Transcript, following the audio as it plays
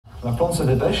La plante se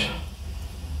dépêche,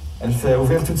 elle fait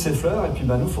ouvrir toutes ses fleurs et puis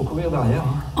nous, il faut courir derrière.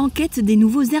 En quête des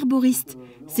nouveaux herboristes.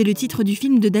 C'est le titre du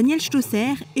film de Daniel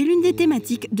Schlosser et l'une des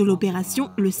thématiques de l'opération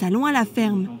Le Salon à la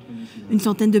ferme. Une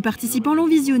centaine de participants l'ont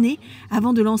visionné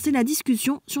avant de lancer la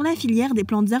discussion sur la filière des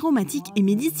plantes aromatiques et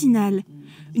médicinales.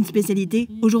 Une spécialité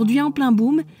aujourd'hui en plein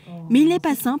boom, mais il n'est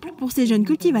pas simple pour ces jeunes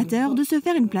cultivateurs de se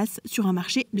faire une place sur un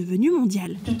marché devenu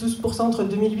mondial. Plus de 12% entre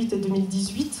 2008 et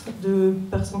 2018 de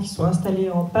personnes qui sont installées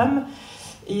en PAM.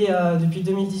 Et depuis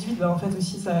 2018, en fait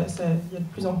aussi, il y a de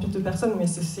plus en plus de personnes, mais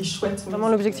c'est chouette. Vraiment,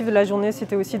 l'objectif de la journée,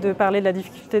 c'était aussi de parler de la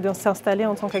difficulté de s'installer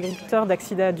en tant qu'agriculteur,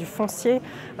 d'accéder à du foncier.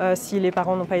 Si les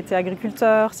parents n'ont pas été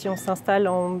agriculteurs, si on s'installe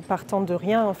en partant de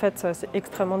rien, en fait, c'est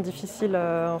extrêmement difficile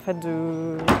en fait,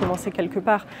 de commencer quelque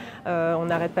part. On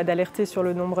n'arrête pas d'alerter sur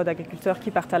le nombre d'agriculteurs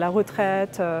qui partent à la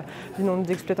retraite, du nombre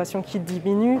d'exploitations qui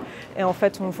diminue. Et en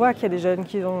fait, on voit qu'il y a des jeunes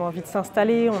qui ont envie de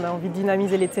s'installer, on a envie de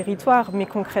dynamiser les territoires, mais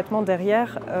concrètement,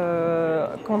 derrière,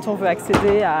 quand on veut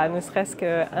accéder à ne serait-ce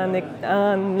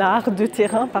qu'un art de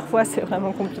terrain, parfois c'est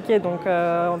vraiment compliqué. Donc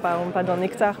on parle pas d'un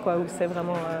hectare, où c'est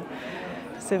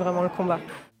vraiment le combat.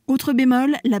 Autre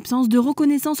bémol, l'absence de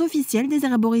reconnaissance officielle des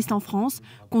herboristes en France,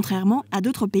 contrairement à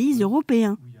d'autres pays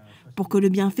européens. Pour que le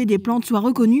bienfait des plantes soit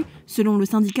reconnu, selon le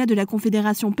syndicat de la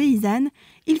Confédération Paysanne,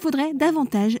 il faudrait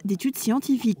davantage d'études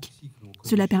scientifiques.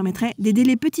 Cela permettrait d'aider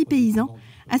les petits paysans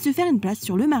à se faire une place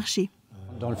sur le marché.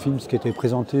 Dans le film, ce qui était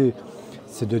présenté,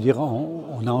 c'est de dire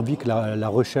on a envie que la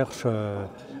recherche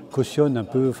cautionne un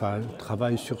peu,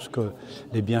 travaille sur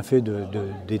les bienfaits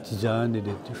des tisanes et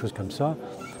des choses comme ça.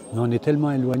 Mais on est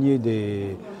tellement éloigné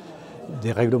des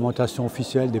réglementations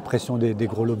officielles, des pressions des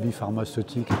gros lobbies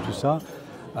pharmaceutiques et tout ça.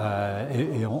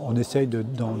 Et on essaye,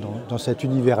 dans cet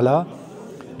univers-là,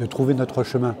 de trouver notre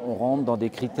chemin. On rentre dans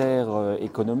des critères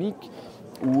économiques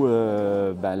où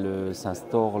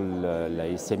s'instaure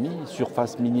la SMI,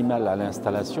 surface minimale à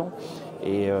l'installation.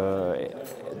 Et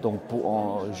donc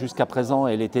jusqu'à présent,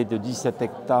 elle était de 17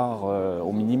 hectares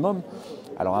au minimum.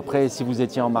 Alors après, si vous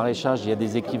étiez en maraîchage, il y a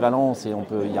des équivalences et on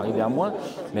peut y arriver à moins.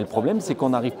 Mais le problème, c'est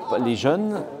qu'on arrive, les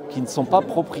jeunes qui ne sont pas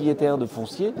propriétaires de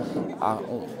foncier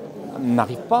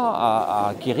n'arrivent pas à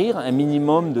acquérir un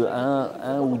minimum de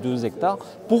 1 ou 2 hectares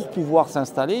pour pouvoir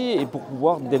s'installer et pour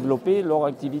pouvoir développer leur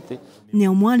activité.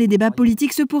 Néanmoins, les débats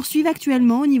politiques se poursuivent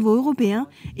actuellement au niveau européen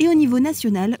et au niveau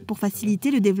national pour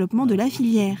faciliter le développement de la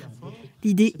filière.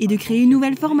 L'idée est de créer une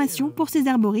nouvelle formation pour ces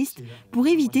herboristes pour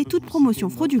éviter toute promotion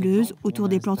frauduleuse autour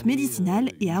des plantes médicinales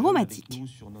et aromatiques.